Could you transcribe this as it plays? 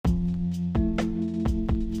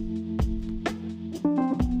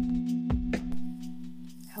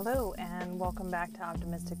welcome back to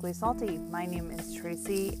Optimistically Salty. My name is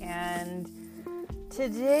Tracy, and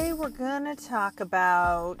today we're going to talk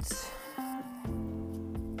about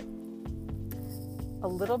a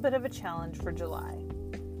little bit of a challenge for July.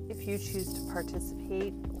 If you choose to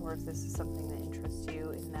participate, or if this is something that interests you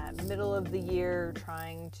in that middle of the year,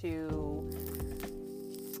 trying to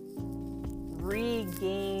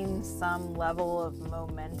regain some level of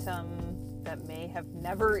momentum that may have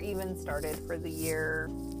never even started for the year,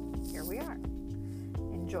 here we are.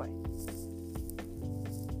 Enjoy.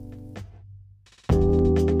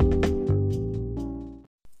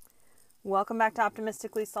 Welcome back to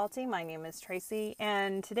Optimistically Salty. My name is Tracy,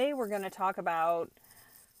 and today we're going to talk about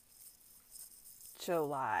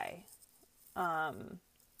July. I'm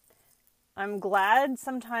glad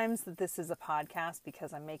sometimes that this is a podcast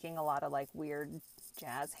because I'm making a lot of like weird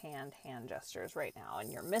jazz hand gestures right now,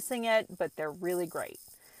 and you're missing it, but they're really great.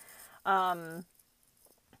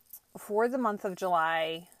 For the month of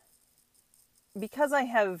July, because I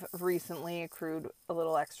have recently accrued a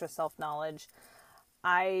little extra self-knowledge,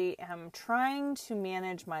 I am trying to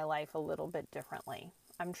manage my life a little bit differently.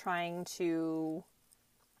 I'm trying to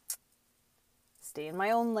stay in my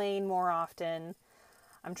own lane more often.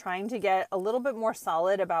 I'm trying to get a little bit more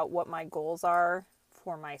solid about what my goals are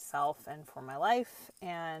for myself and for my life.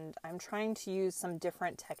 And I'm trying to use some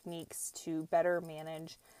different techniques to better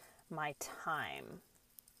manage my time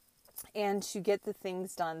and to get the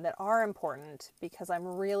things done that are important, because I'm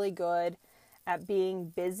really good at being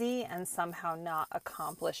busy and somehow not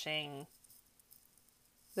accomplishing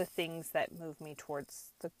the things that move me towards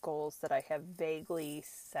the goals that I have vaguely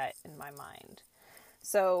set in my mind.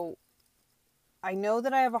 So I know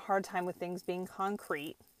that I have a hard time with things being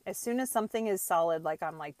concrete. As soon as something is solid, like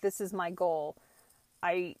I'm like, this is my goal,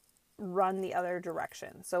 I run the other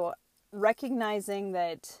direction. So recognizing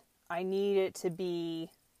that I need it to be,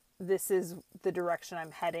 this is the direction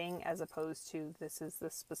I'm heading, as opposed to this is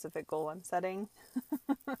the specific goal I'm setting,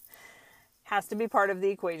 has to be part of the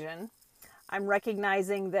equation. I'm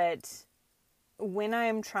recognizing that when I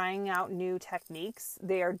am trying out new techniques,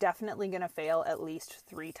 they are definitely going to fail at least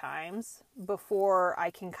 3 times before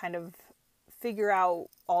I can kind of figure out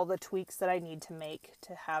all the tweaks that I need to make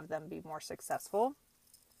to have them be more successful.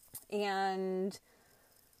 And,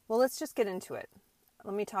 well, let's just get into it.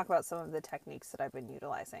 Let me talk about some of the techniques that I've been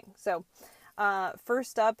utilizing. So,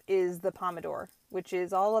 first up is the Pomodoro, which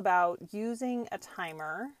is all about using a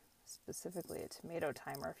timer, specifically a tomato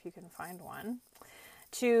timer, if you can find one,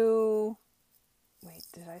 to... Wait,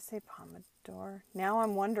 did I say Pomodoro? Now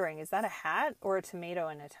I'm wondering, is that a hat or a tomato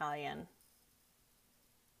in Italian?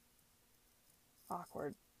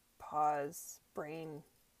 Awkward pause. Brain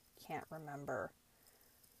can't remember.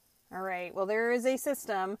 All right, well, there is a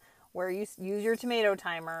system where you use your tomato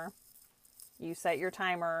timer, you set your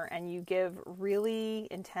timer, and you give really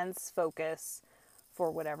intense focus for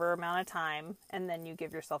whatever amount of time, and then you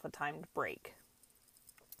give yourself a timed break.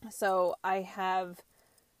 So I have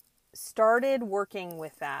started working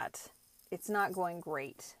with that. It's not going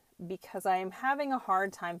great because I am having a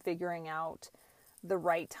hard time figuring out the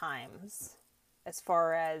right times as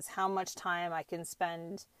far as how much time I can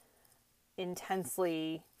spend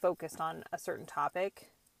intensely focused on a certain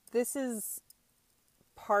topic. This is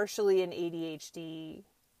partially an ADHD,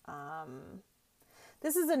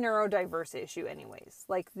 this is a neurodiverse issue anyways.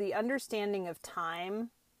 Like, the understanding of time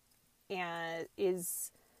and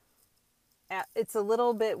it's a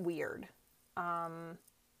little bit weird.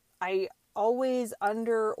 I always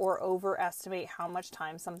under or overestimate how much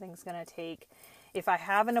time something's going to take. If I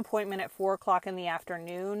have an appointment at 4:00 in the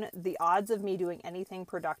afternoon, the odds of me doing anything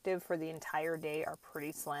productive for the entire day are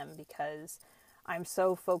pretty slim because I'm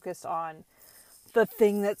so focused on the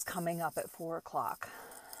thing that's coming up at 4:00.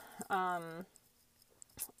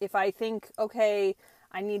 If I think, okay,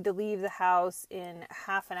 I need to leave the house in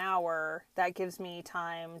half an hour, that gives me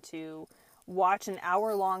time to watch an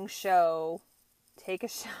hour-long show, take a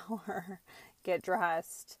shower, get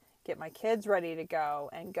dressed, get my kids ready to go,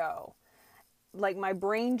 and go. Like, my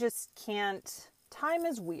brain just can't, time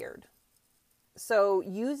is weird. So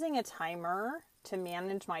using a timer to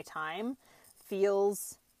manage my time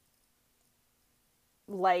feels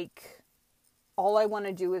like all I want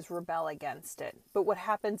to do is rebel against it. But what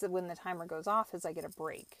happens when the timer goes off is I get a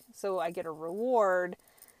break. So I get a reward.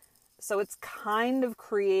 So it's kind of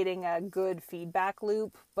creating a good feedback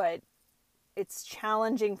loop, but it's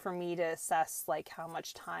challenging for me to assess like how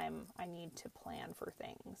much time I need to plan for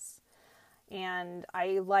things. And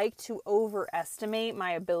I like to overestimate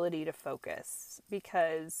my ability to focus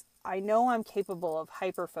because I know I'm capable of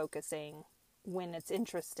hyper-focusing when it's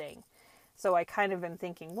interesting. So I kind of am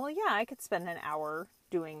thinking, well, yeah, I could spend an hour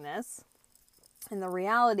doing this. And the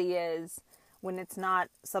reality is, when it's not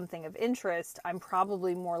something of interest, I'm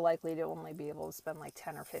probably more likely to only be able to spend like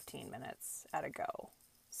 10 or 15 minutes at a go.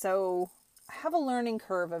 So I have a learning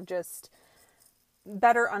curve of just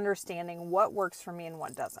better understanding what works for me and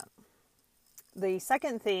what doesn't. The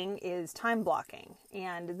second thing is time blocking.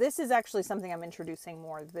 And this is actually something I'm introducing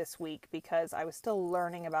more this week because I was still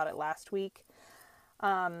learning about it last week.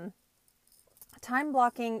 Time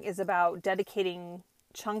blocking is about dedicating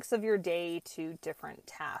chunks of your day to different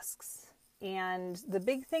tasks. And the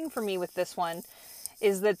big thing for me with this one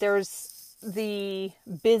is that there's the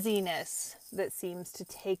busyness that seems to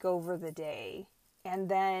take over the day. And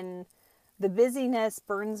then the busyness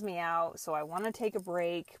burns me out, so I want to take a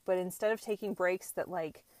break. But instead of taking breaks that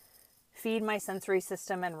like feed my sensory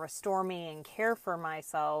system and restore me and care for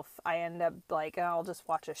myself, I end up like, oh, I'll just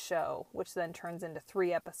watch a show, which then turns into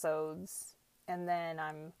 3 episodes. And then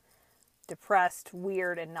I'm depressed,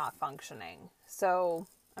 weird, and not functioning. So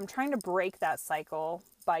I'm trying to break that cycle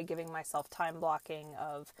by giving myself time blocking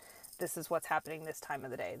of this is what's happening this time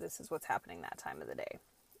of the day. This is what's happening that time of the day.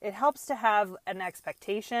 It helps to have an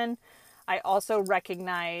expectation. I also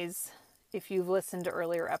recognize, if you've listened to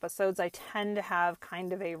earlier episodes, I tend to have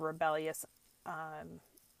kind of a rebellious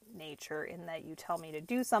nature in that you tell me to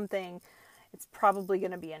do something, it's probably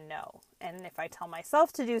going to be a no. And if I tell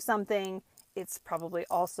myself to do something, it's probably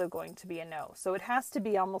also going to be a no. So it has to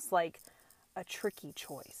be almost like a tricky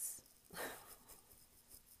choice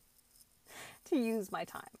to use my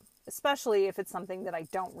time, especially if it's something that I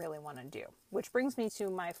don't really want to do. Which brings me to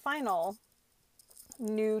my final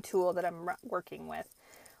new tool that I'm working with,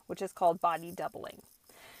 which is called body doubling.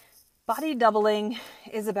 Body doubling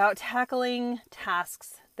is about tackling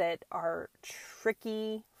tasks that are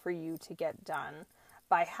tricky for you to get done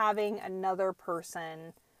by having another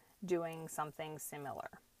person doing something similar.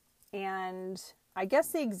 And I guess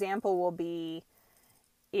the example will be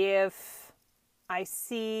if I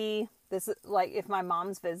see this, like if my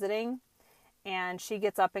mom's visiting and she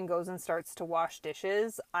gets up and goes and starts to wash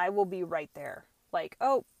dishes, I will be right there. Like,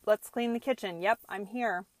 oh, let's clean the kitchen. Yep, I'm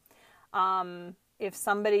here. If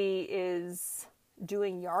somebody is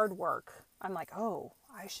doing yard work, I'm like, oh,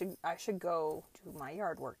 I should go do my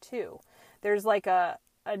yard work too. There's like a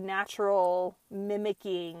natural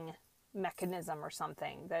mimicking mechanism or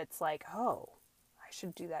something that's like, oh, I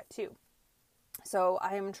should do that too. So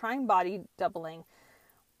I am trying body doubling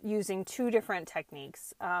using 2 different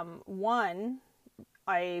techniques. One,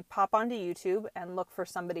 I pop onto YouTube and look for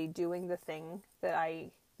somebody doing the thing that I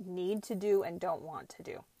need to do and don't want to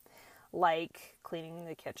do, like cleaning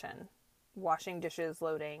the kitchen, washing dishes,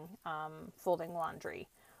 loading, folding laundry.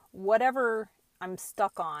 Whatever I'm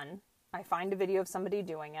stuck on, I find a video of somebody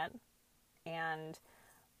doing it, and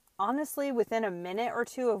honestly, within a minute or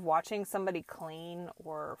 2 of watching somebody clean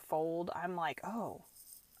or fold, I'm like, oh,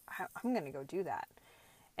 I'm going to go do that.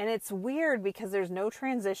 And it's weird because there's no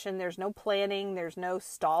transition, there's no planning, there's no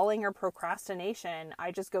stalling or procrastination.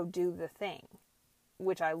 I just go do the thing,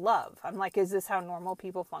 which I love. I'm like, is this how normal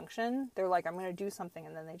people function? They're like, I'm going to do something,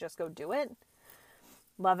 and then they just go do it.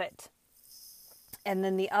 Love it. And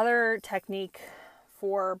then the other technique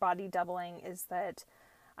for body doubling is that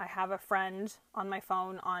I have a friend on my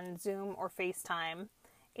phone on Zoom or FaceTime,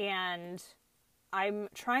 and I'm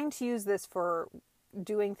trying to use this for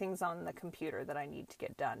doing things on the computer that I need to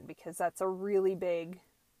get done because that's a really big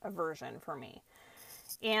aversion for me.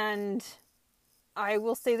 And I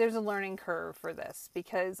will say there's a learning curve for this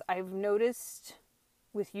because I've noticed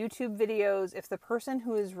with YouTube videos, if the person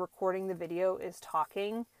who is recording the video is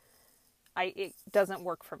talking, it doesn't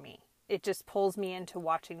work for me. It just pulls me into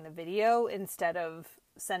watching the video instead of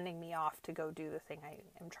sending me off to go do the thing I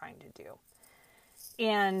am trying to do.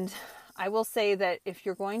 And I will say that if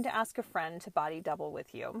you're going to ask a friend to body double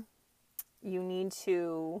with you, you need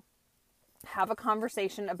to have a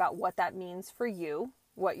conversation about what that means for you,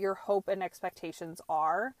 what your hope and expectations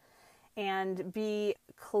are, and be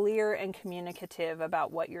clear and communicative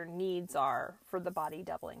about what your needs are for the body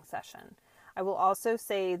doubling session. I will also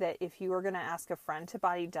say that if you are going to ask a friend to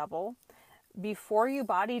body double, before you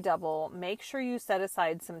body double, make sure you set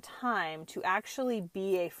aside some time to actually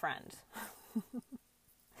be a friend.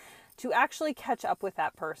 To actually catch up with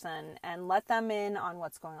that person and let them in on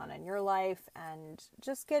what's going on in your life and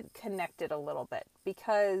just get connected a little bit.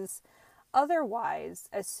 Because otherwise,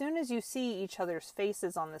 as soon as you see each other's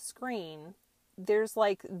faces on the screen, there's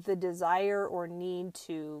like the desire or need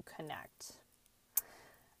to connect.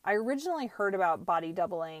 I originally heard about body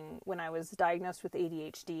doubling when I was diagnosed with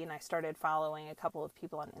ADHD and I started following a couple of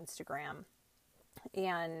people on Instagram.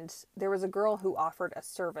 And there was a girl who offered a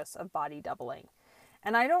service of body doubling.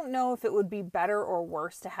 And I don't know if it would be better or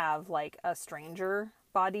worse to have like a stranger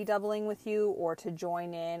body doubling with you, or to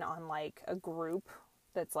join in on like a group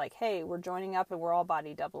that's like, hey, we're joining up and we're all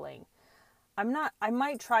body doubling. I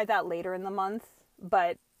might try that later in the month,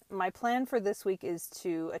 but my plan for this week is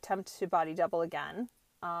to attempt to body double again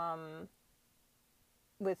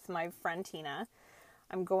with my friend Tina.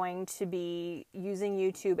 I'm going to be using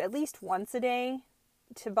YouTube at least once a day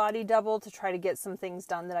to body double to try to get some things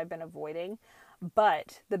done that I've been avoiding.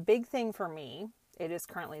 But the big thing for me, it is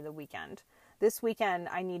currently the weekend. This weekend,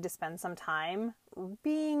 I need to spend some time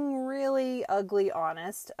being really ugly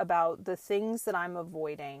honest about the things that I'm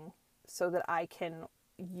avoiding so that I can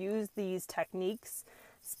use these techniques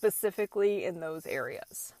specifically in those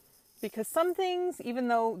areas. Because some things, even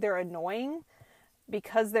though they're annoying,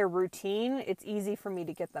 because they're routine, it's easy for me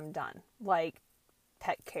to get them done. Like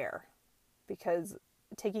pet care. Because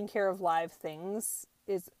taking care of live things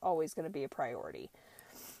is always going to be a priority.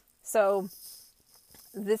 So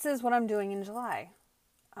this is what I'm doing in July.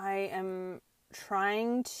 I am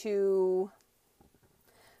trying to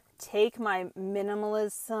take my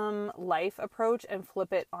minimalism life approach and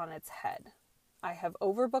flip it on its head. I have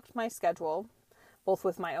overbooked my schedule, both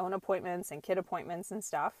with my own appointments and kid appointments and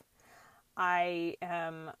stuff. I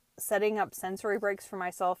am setting up sensory breaks for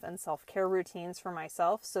myself and self-care routines for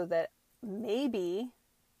myself so that maybe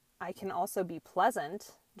I can also be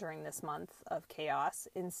pleasant during this month of chaos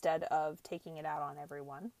instead of taking it out on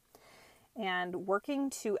everyone. And working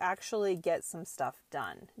to actually get some stuff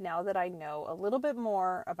done now that I know a little bit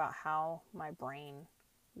more about how my brain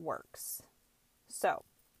works. So,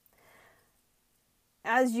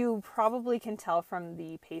 as you probably can tell from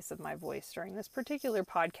the pace of my voice during this particular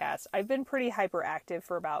podcast, I've been pretty hyperactive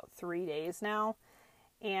for about 3 days now.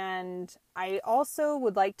 And I also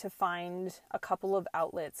would like to find a couple of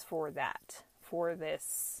outlets for that, for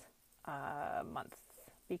this month.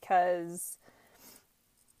 Because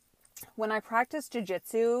when I practiced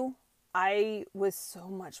jiu-jitsu, I was so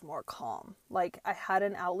much more calm. Like, I had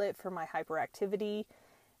an outlet for my hyperactivity,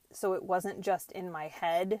 so it wasn't just in my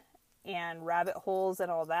head and rabbit holes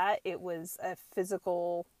and all that. It was a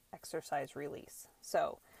physical exercise release.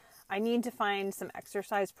 So I need to find some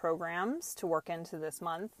exercise programs to work into this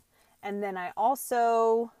month. And then I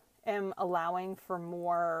also am allowing for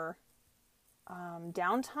more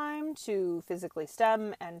downtime to physically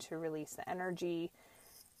stem and to release the energy.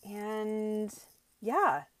 And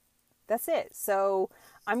yeah, that's it. So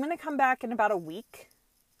I'm going to come back in about a week,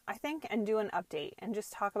 I think, and do an update and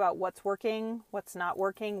just talk about what's working, what's not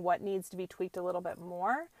working, what needs to be tweaked a little bit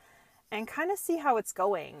more, and kind of see how it's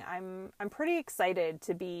going. I'm pretty excited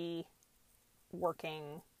to be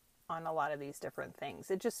working on a lot of these different things.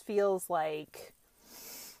 It just feels like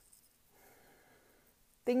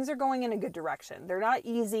things are going in a good direction. They're not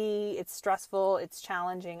easy, it's stressful, it's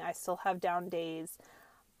challenging. I still have down days,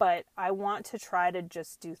 but I want to try to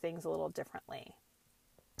just do things a little differently.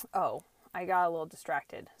 Oh, I got a little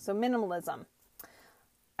distracted. So minimalism.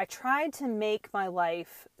 I tried to make my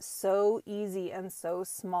life so easy and so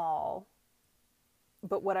small,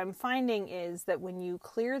 but what I'm finding is that when you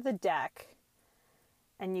clear the deck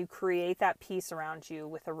and you create that peace around you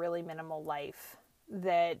with a really minimal life,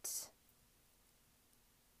 that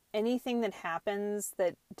anything that happens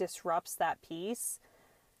that disrupts that peace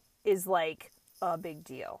is like a big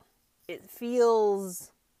deal. It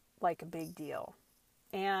feels like a big deal.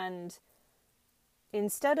 And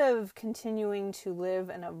instead of continuing to live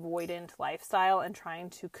an avoidant lifestyle and trying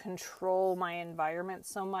to control my environment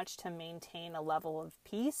so much to maintain a level of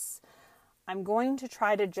peace, I'm going to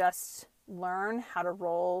try to just learn how to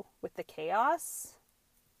roll with the chaos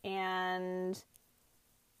and,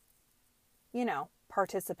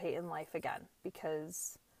 participate in life again,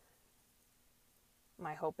 because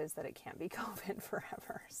my hope is that it can't be COVID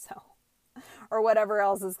forever. So, or whatever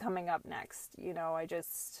else is coming up next.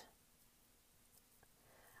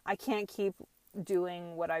 I can't keep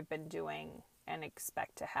doing what I've been doing and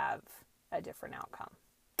expect to have a different outcome.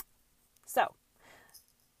 So,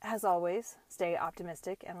 as always, stay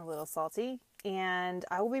optimistic and a little salty. And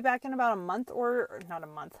I will be back in about a month, or not a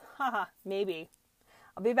month, maybe.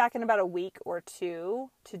 I'll be back in about a week or two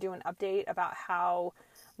to do an update about how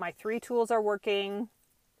my 3 tools are working.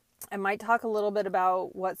 I might talk a little bit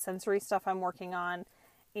about what sensory stuff I'm working on,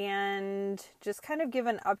 and just kind of give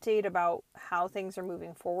an update about how things are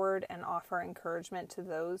moving forward and offer encouragement to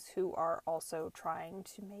those who are also trying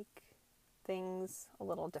to make things a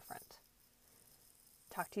little different.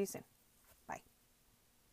 Talk to you soon.